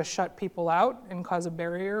do you just shut people out and cause a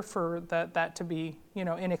barrier for that to be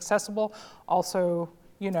inaccessible? Also,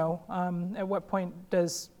 at what point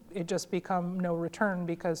does it just become no return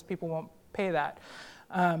because people won't pay that?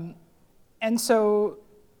 And so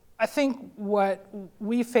I think what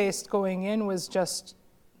we faced going in was just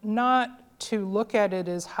not to look at it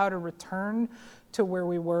as how to return to where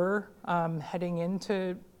we were heading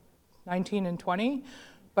into 19 and 20,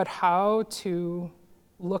 but how to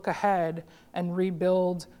look ahead and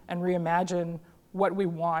rebuild and reimagine what we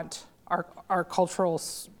want our cultural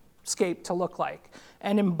scape to look like,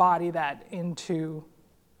 and embody that into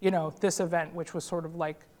this event, which was sort of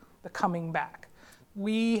like the coming back.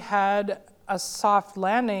 We had a soft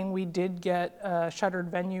landing. We did get a shuttered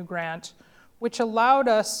venue grant, which allowed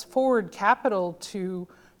us forward capital to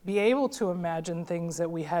be able to imagine things that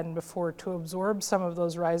we hadn't before, to absorb some of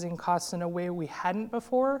those rising costs in a way we hadn't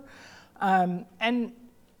before. And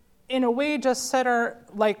in a way just set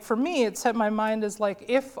for me, it set my mind as like,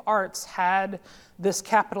 if arts had this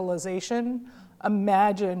capitalization,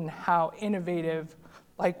 imagine how innovative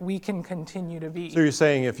we can continue to be. So you're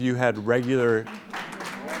saying if you had regular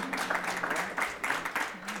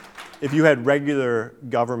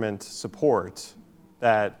government support,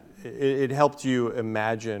 that it helped you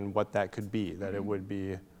imagine what that could be, that it would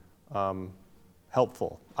be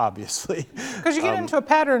helpful, obviously. Because you get into a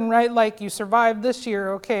pattern, right? Like, you survived this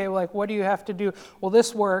year, okay, what do you have to do? Well,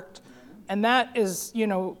 this worked, and that is,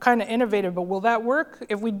 kind of innovative, but will that work?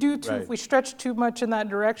 If we do if we stretch too much in that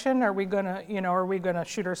direction, are we gonna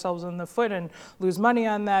shoot ourselves in the foot and lose money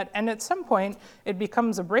on that? And at some point, it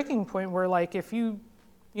becomes a breaking point where, if you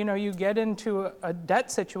get into a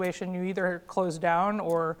debt situation, you either close down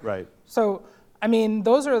or... Right. So,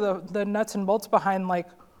 those are the nuts and bolts behind,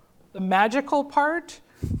 the magical part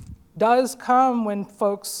does come when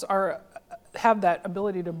folks have that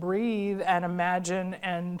ability to breathe and imagine,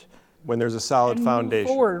 and when there's a solid foundation.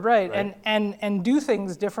 Move forward, right. And do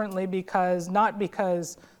things differently, not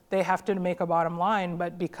because they have to make a bottom line,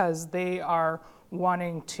 but because they are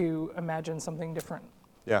wanting to imagine something different.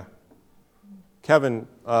 Yeah. Kevin,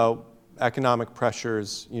 economic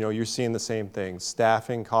pressures, you're seeing the same things.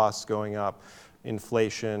 Staffing costs going up,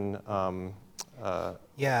 inflation.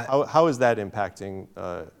 Yeah. How is that impacting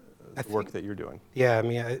the work that you're doing?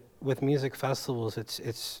 Yeah, with music festivals,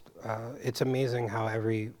 it's amazing how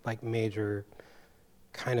every major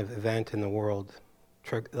kind of event in the world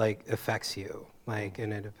affects you,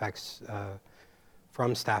 and it affects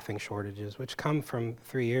from staffing shortages, which come from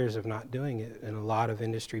 3 years of not doing it, and a lot of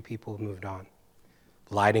industry people have moved on.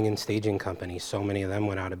 Lighting and staging companies, so many of them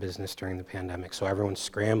went out of business during the pandemic, so everyone's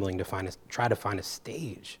scrambling to try to find a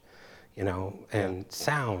stage, and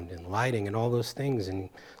sound and lighting and all those things, and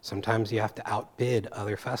sometimes you have to outbid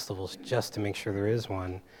other festivals just to make sure there is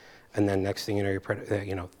one, and then next thing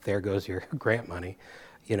you know, there goes your grant money,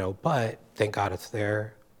 but thank God it's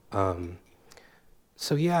there.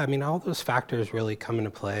 So yeah, all those factors really come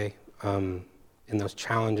into play, and those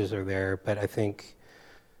challenges are there, but I think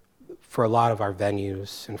for a lot of our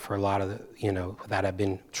venues and for a lot of the, that have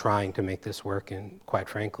been trying to make this work, and quite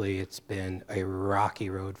frankly, it's been a rocky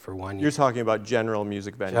road for 1 year. You're talking about general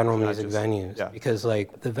music venues. General music venues, yeah. Because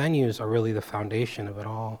the venues are really the foundation of it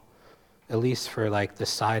all, at least for the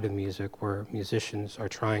side of music where musicians are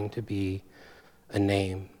trying to be a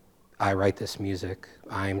name. I write this music,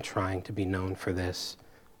 I'm trying to be known for this,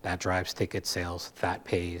 that drives ticket sales, that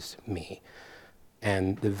pays me.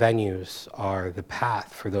 And the venues are the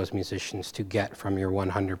path for those musicians to get from your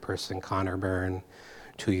 100-person Connor Byrne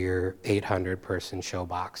to your 800-person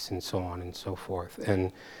Showbox, and so on and so forth.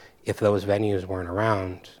 And if those venues weren't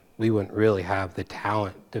around, we wouldn't really have the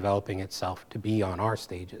talent developing itself to be on our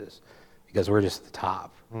stages, because we're just the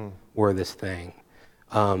top. We're this thing.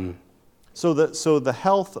 So the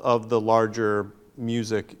health of the larger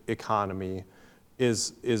music economy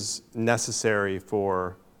is necessary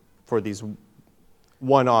for these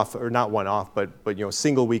one-off, or not one-off, but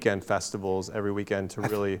single weekend festivals every weekend to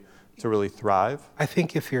really thrive? I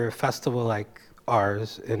think if you're a festival like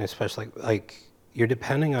ours, and especially you're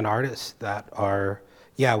depending on artists that are,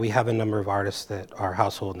 we have a number of artists that are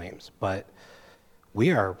household names, but we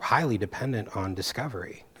are highly dependent on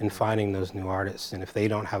discovery and finding those new artists. And if they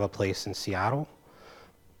don't have a place in Seattle,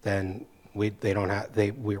 then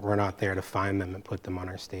we're not there to find them and put them on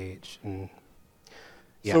our stage. And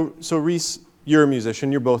So Reese, you're a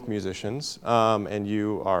musician, you're both musicians, and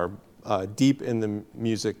you are deep in the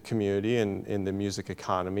music community and in the music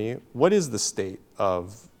economy. What is the state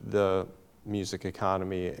of the music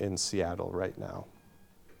economy in Seattle right now?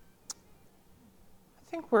 I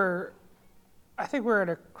think we're at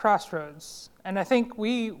a crossroads, and I think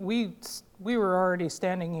we were already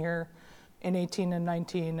standing here in 18 and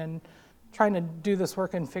 19 and trying to do this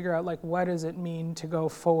work and figure out, like, what does it mean to go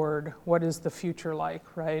forward? What is the future like,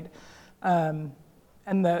 right? And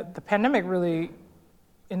the pandemic really,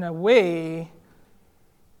 in a way,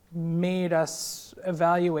 made us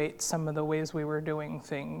evaluate some of the ways we were doing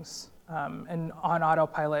things, and on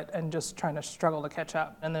autopilot and just trying to struggle to catch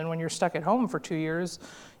up. And then when you're stuck at home for 2 years,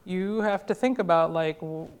 you have to think about, like,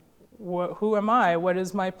 who am I? What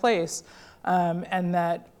is my place? And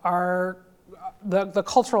that the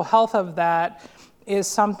cultural health of that is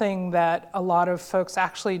something that a lot of folks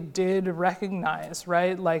actually did recognize,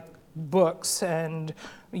 right? Like books and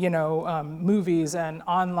movies and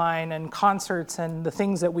online and concerts and the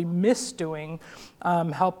things that we miss doing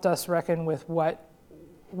helped us reckon with what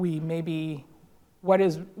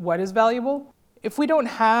is valuable. If we don't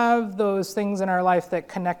have those things in our life that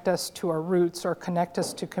connect us to our roots or connect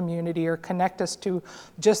us to community or connect us to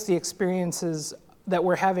just the experiences that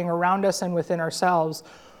we're having around us and within ourselves,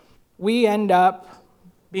 we end up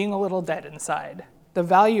being a little dead inside. The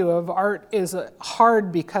value of art is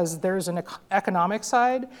hard because there's an economic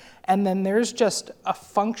side, and then there's just a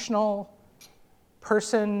functional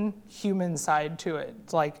person, human side to it.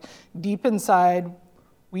 It's like deep inside,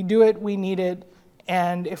 we do it, we need it,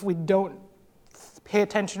 and if we don't pay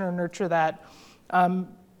attention or nurture that,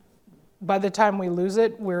 by the time we lose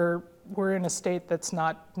it, we're in a state that's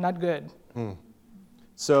not good.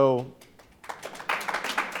 So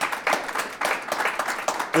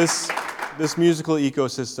this musical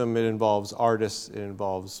ecosystem, it involves artists, it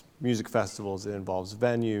involves music festivals, it involves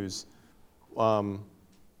venues,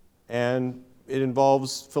 and it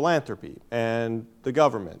involves philanthropy and the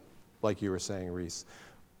government, like you were saying, Reese.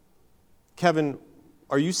 Kevin,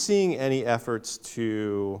 are you seeing any efforts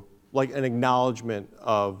to, like, an acknowledgement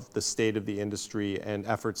of the state of the industry and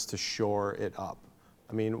efforts to shore it up?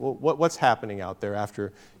 I mean, what's happening out there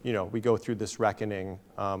after, we go through this reckoning?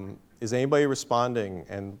 Is anybody responding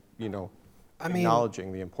and,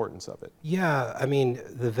 acknowledging the importance of it? Yeah, I mean,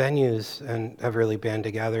 the venues have really band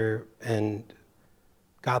together and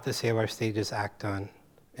got the Save Our Stages Act done.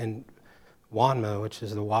 And WANMA, which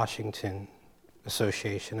is the Washington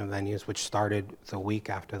Association of Venues, which started the week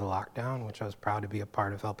after the lockdown, which I was proud to be a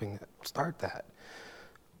part of helping start that.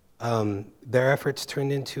 Their efforts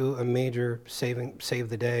turned into a major save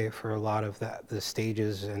the day for a lot of the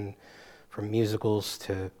stages, and from musicals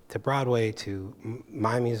to Broadway to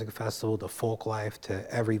my music festival to folk life to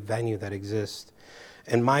every venue that exists.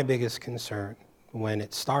 And my biggest concern when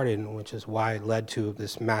it started, which is why it led to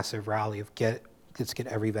this massive rally of let's get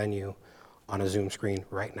every venue on a Zoom screen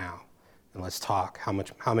right now, and let's talk.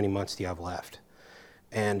 How many months do you have left?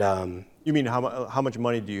 And you mean how much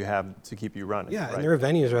money do you have to keep you running? Yeah, right? and there are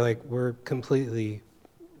venues where, like, we're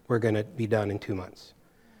going to be done in 2 months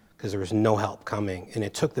because there was no help coming, and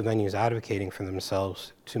it took the venues advocating for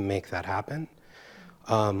themselves to make that happen.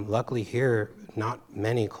 Luckily here, not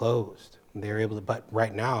many closed. They were able to, but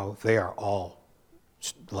right now they are all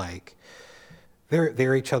like,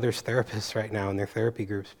 they're each other's therapists right now in their therapy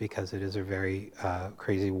groups, because it is a very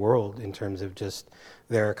crazy world in terms of just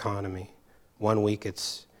their economy. 1 week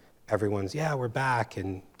it's everyone's, yeah, we're back,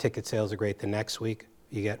 and ticket sales are great. The next week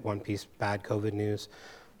you get one piece bad COVID news,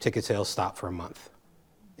 ticket sales stop for a month.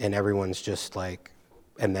 And everyone's just like,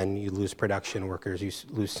 and then you lose production workers, you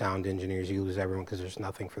lose sound engineers, you lose everyone because there's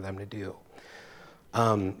nothing for them to do.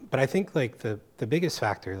 But I think, like, the biggest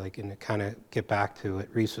factor, like, and to kind of get back to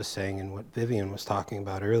what Reese was saying and what Vivian was talking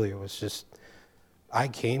about earlier, was just, I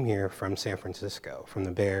came here from San Francisco, from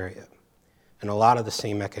the Bay Area. And a lot of the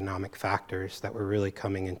same economic factors that were really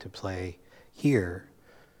coming into play here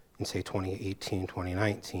in, say, 2018,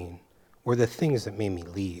 2019, were the things that made me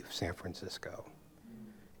leave San Francisco.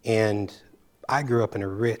 And I grew up in a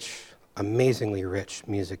rich, amazingly rich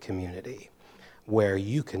music community where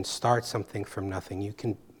you can start something from nothing. You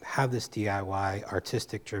can have this DIY,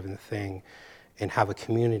 artistic-driven thing and have a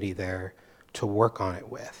community there to work on it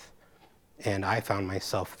with. And I found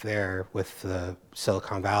myself there with the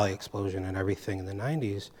Silicon Valley explosion and everything in the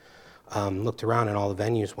 90s, looked around and all the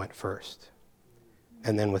venues went first.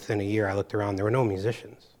 And then within a year I looked around, there were no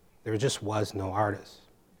musicians. There just was no artists.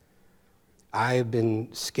 I've been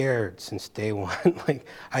scared since day one. Like,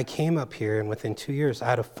 I came up here and within 2 years I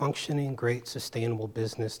had a functioning, great, sustainable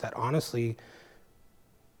business that honestly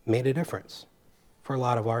made a difference for a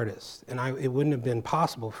lot of artists. And it wouldn't have been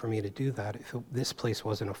possible for me to do that if this place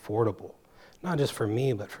wasn't affordable. Not just for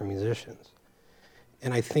me, but for musicians.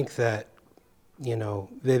 And I think that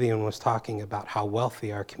Vivian was talking about how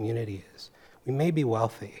wealthy our community is. We may be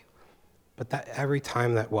wealthy, but that every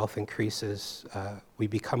time that wealth increases, we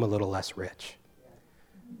become a little less rich.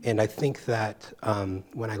 And I think that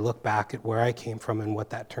when I look back at where I came from and what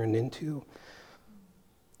that turned into,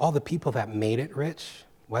 all the people that made it rich,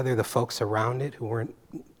 whether the folks around it who weren't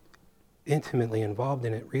intimately involved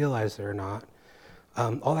in it realized it or not,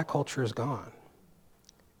 all that culture is gone.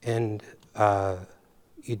 And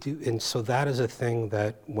and so that is a thing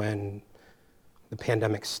that when the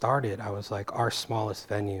pandemic started, I was like, our smallest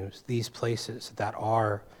venues, these places that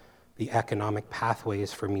are the economic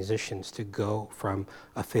pathways for musicians to go from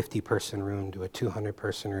a 50-person room to a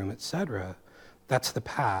 200-person room, et cetera, that's the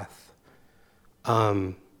path.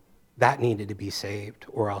 That needed to be saved,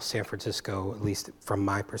 or else San Francisco, at least from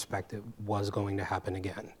my perspective, was going to happen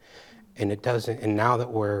again. And it doesn't, and now that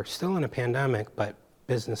we're still in a pandemic, but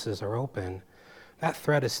businesses are open, that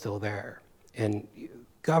threat is still there. And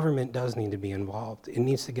government does need to be involved. It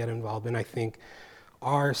needs to get involved, and I think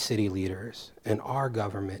our city leaders and our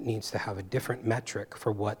government needs to have a different metric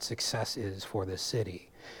for what success is for the city.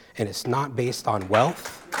 And it's not based on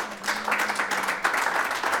wealth.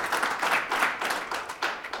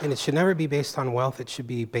 And it should never be based on wealth. It should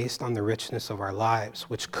be based on the richness of our lives,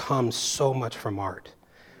 which comes so much from art.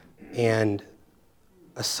 And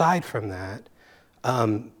aside from that,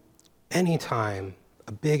 anytime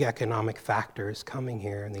a big economic factor is coming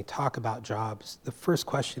here and they talk about jobs, the first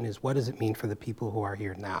question is, what does it mean for the people who are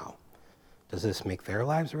here now? Does this make their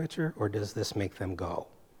lives richer, or does this make them go?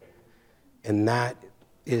 And that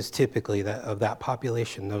is typically, of that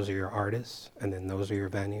population, those are your artists, and then those are your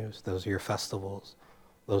venues, those are your festivals,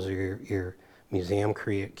 those are your museum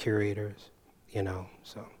curators,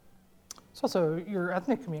 so. It's also your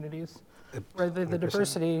ethnic communities, right? The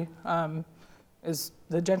diversity is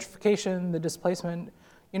the gentrification, the displacement.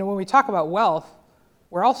 When we talk about wealth,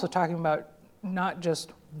 we're also talking about not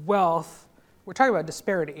just wealth, we're talking about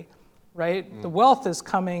disparity, right? The wealth is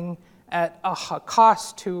coming at a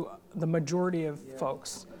cost to the majority of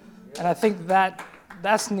folks. And I think that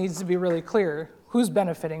needs to be really clear. Who's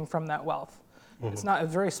benefiting from that wealth? It's not a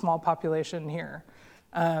very small population here.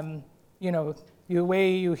 The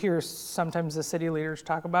way you hear sometimes the city leaders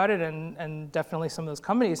talk about it, and definitely some of those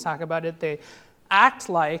companies talk about it, they act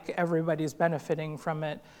like everybody's benefiting from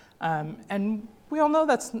it. And we all know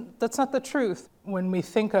that's not the truth. When we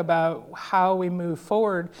think about how we move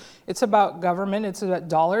forward, it's about government, it's about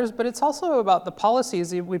dollars, but it's also about the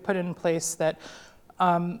policies we put in place that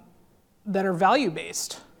are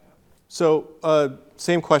value-based. So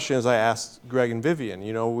same question as I asked Greg and Vivian.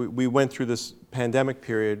 We went through this pandemic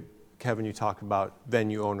period. Kevin, you talk about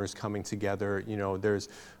venue owners coming together. There's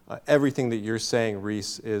everything that you're saying,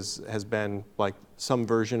 Reese, has been like some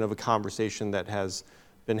version of a conversation that has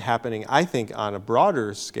been happening, I think, on a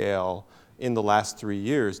broader scale in the last 3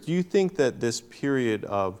 years. Do you think that this period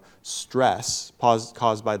of stress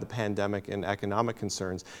caused by the pandemic and economic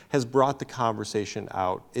concerns has brought the conversation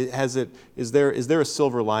out? Is there a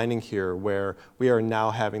silver lining here where we are now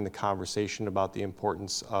having the conversation about the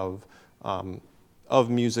importance of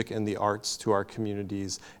music and the arts to our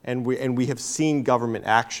communities, and we have seen government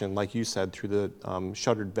action, like you said, through the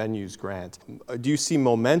Shuttered Venues grant. Do you see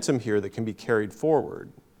momentum here that can be carried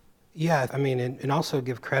forward? Yeah, and also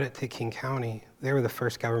give credit to King County. They were the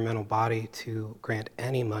first governmental body to grant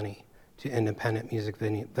any money to independent music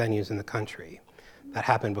venues in the country. That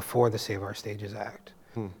happened before the Save Our Stages Act.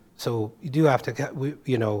 So you do have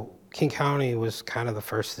to, King County was kind of the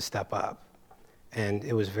first to step up, and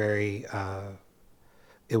it was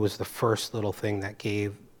it was the first little thing that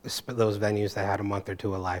gave those venues that had a month or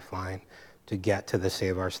two a lifeline to get to the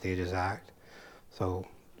Save Our Stages Act. So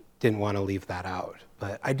didn't want to leave that out.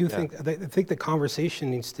 But I do think the conversation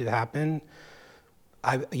needs to happen.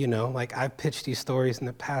 I've pitched these stories in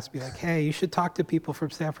the past, be like, hey, you should talk to people from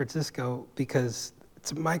San Francisco because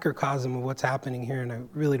it's a microcosm of what's happening here, and I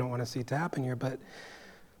really don't want to see it to happen here. But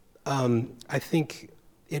I think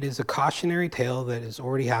it is a cautionary tale that has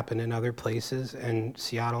already happened in other places, and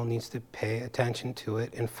Seattle needs to pay attention to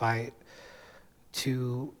it and fight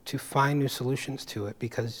to find new solutions to it,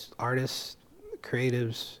 because artists,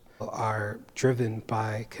 creatives are driven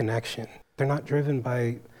by connection. They're not driven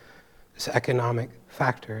by this economic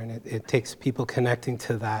factor, and it takes people connecting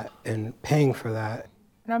to that and paying for that.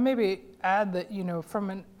 And I'll maybe add that,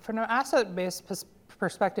 from an asset-based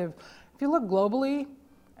perspective, if you look globally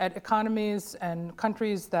at economies and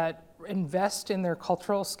countries that invest in their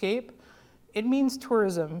cultural scape, it means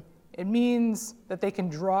tourism. It means that they can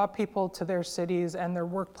draw people to their cities and their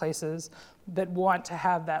workplaces that want to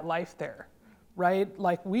have that life there, right?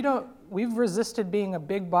 Like we've resisted being a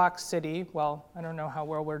big box city. Well, I don't know how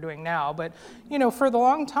well we're doing now, but for the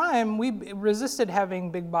long time, we resisted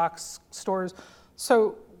having big box stores.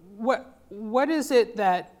 So what is it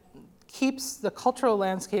that keeps the cultural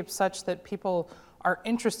landscape such that people are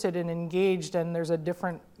interested and engaged, and there's a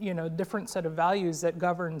different set of values that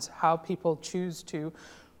governs how people choose to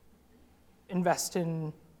invest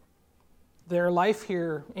in their life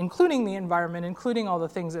here, including the environment, including all the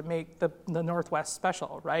things that make the Northwest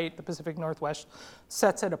special, right? The Pacific Northwest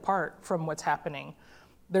sets it apart from what's happening.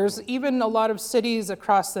 There's even a lot of cities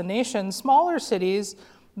across the nation, smaller cities,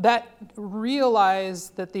 that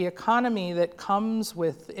realize that the economy that comes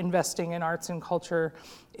with investing in arts and culture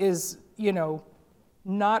is,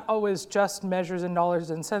 not always just measures in dollars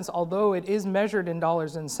and cents, although it is measured in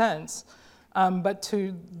dollars and cents, but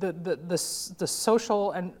to the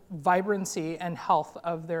social and vibrancy and health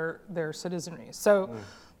of their citizenry. So,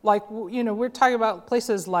 we're talking about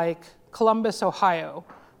places like Columbus, Ohio.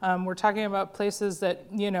 We're talking about places that,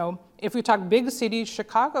 if we talk big cities,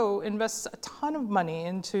 Chicago invests a ton of money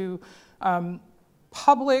into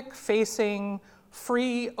public-facing,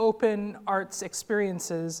 free, open arts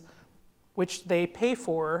experiences, which they pay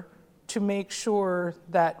for to make sure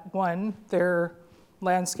that, one, their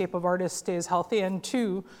landscape of artists stays healthy, and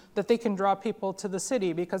two, that they can draw people to the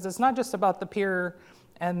city, because it's not just about the pier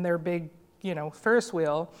and their big Ferris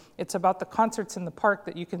wheel. It's about the concerts in the park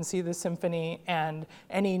that you can see the symphony and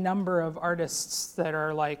any number of artists that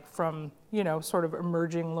are like from, sort of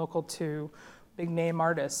emerging local to big name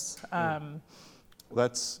artists.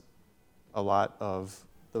 That's a lot of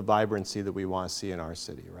the vibrancy that we want to see in our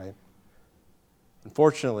city, right?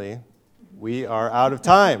 Unfortunately, we are out of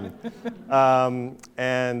time.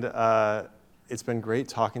 It's been great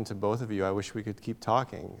talking to both of you. I wish we could keep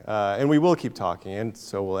talking. And we will keep talking, and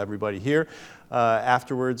so will everybody here.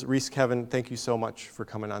 Afterwards, Reese, Kevin, thank you so much for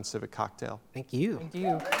coming on Civic Cocktail. Thank you. Thank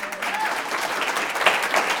you.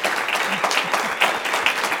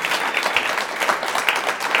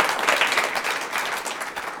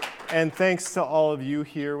 And thanks to all of you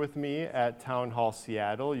here with me at Town Hall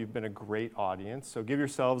Seattle. You've been a great audience, so give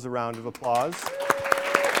yourselves a round of applause.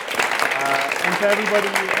 And to everybody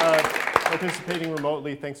participating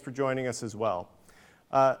remotely, thanks for joining us as well.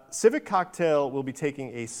 Civic Cocktail will be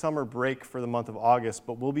taking a summer break for the month of August,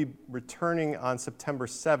 but we'll be returning on September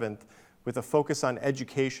 7th with a focus on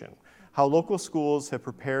education, how local schools have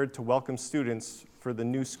prepared to welcome students for the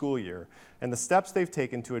new school year, and the steps they've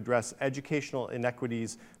taken to address educational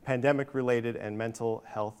inequities, pandemic-related, and mental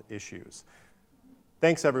health issues.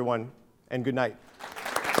 Thanks, everyone, and good night.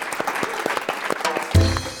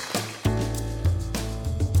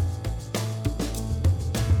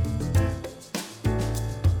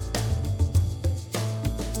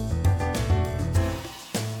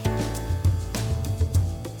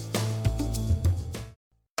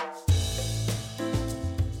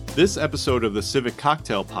 This episode of the Civic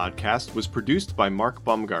Cocktail Podcast was produced by Mark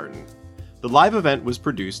Baumgarten. The live event was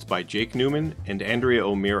produced by Jake Newman and Andrea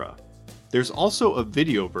O'Meara. There's also a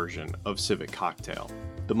video version of Civic Cocktail.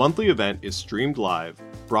 The monthly event is streamed live,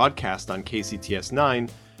 broadcast on KCTS 9,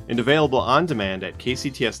 and available on demand at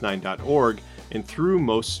kcts9.org and through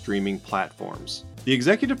most streaming platforms. The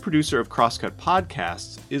executive producer of Crosscut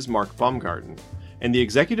Podcasts is Mark Baumgarten, and the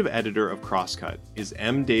executive editor of Crosscut is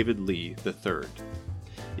M. David Lee III.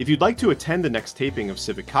 If you'd like to attend the next taping of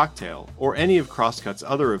Civic Cocktail or any of Crosscut's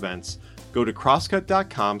other events, go to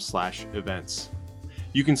crosscut.com/events.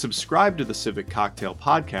 You can subscribe to the Civic Cocktail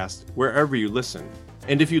Podcast wherever you listen.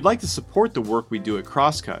 And if you'd like to support the work we do at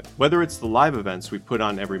Crosscut, whether it's the live events we put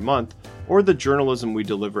on every month or the journalism we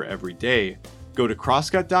deliver every day, go to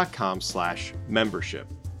crosscut.com/membership.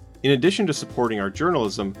 In addition to supporting our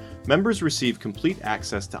journalism, members receive complete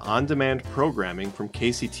access to on-demand programming from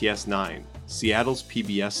KCTS 9, Seattle's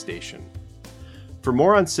PBS station. For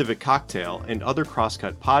more on Civic Cocktail and other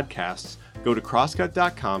Crosscut podcasts, go to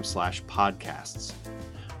crosscut.com/podcasts.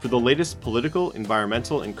 For the latest political,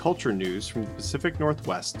 environmental, and culture news from the Pacific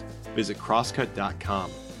Northwest, visit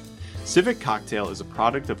crosscut.com. Civic Cocktail is a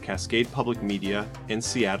product of Cascade Public Media and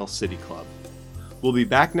Seattle City Club. We'll be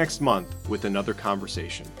back next month with another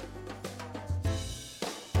conversation.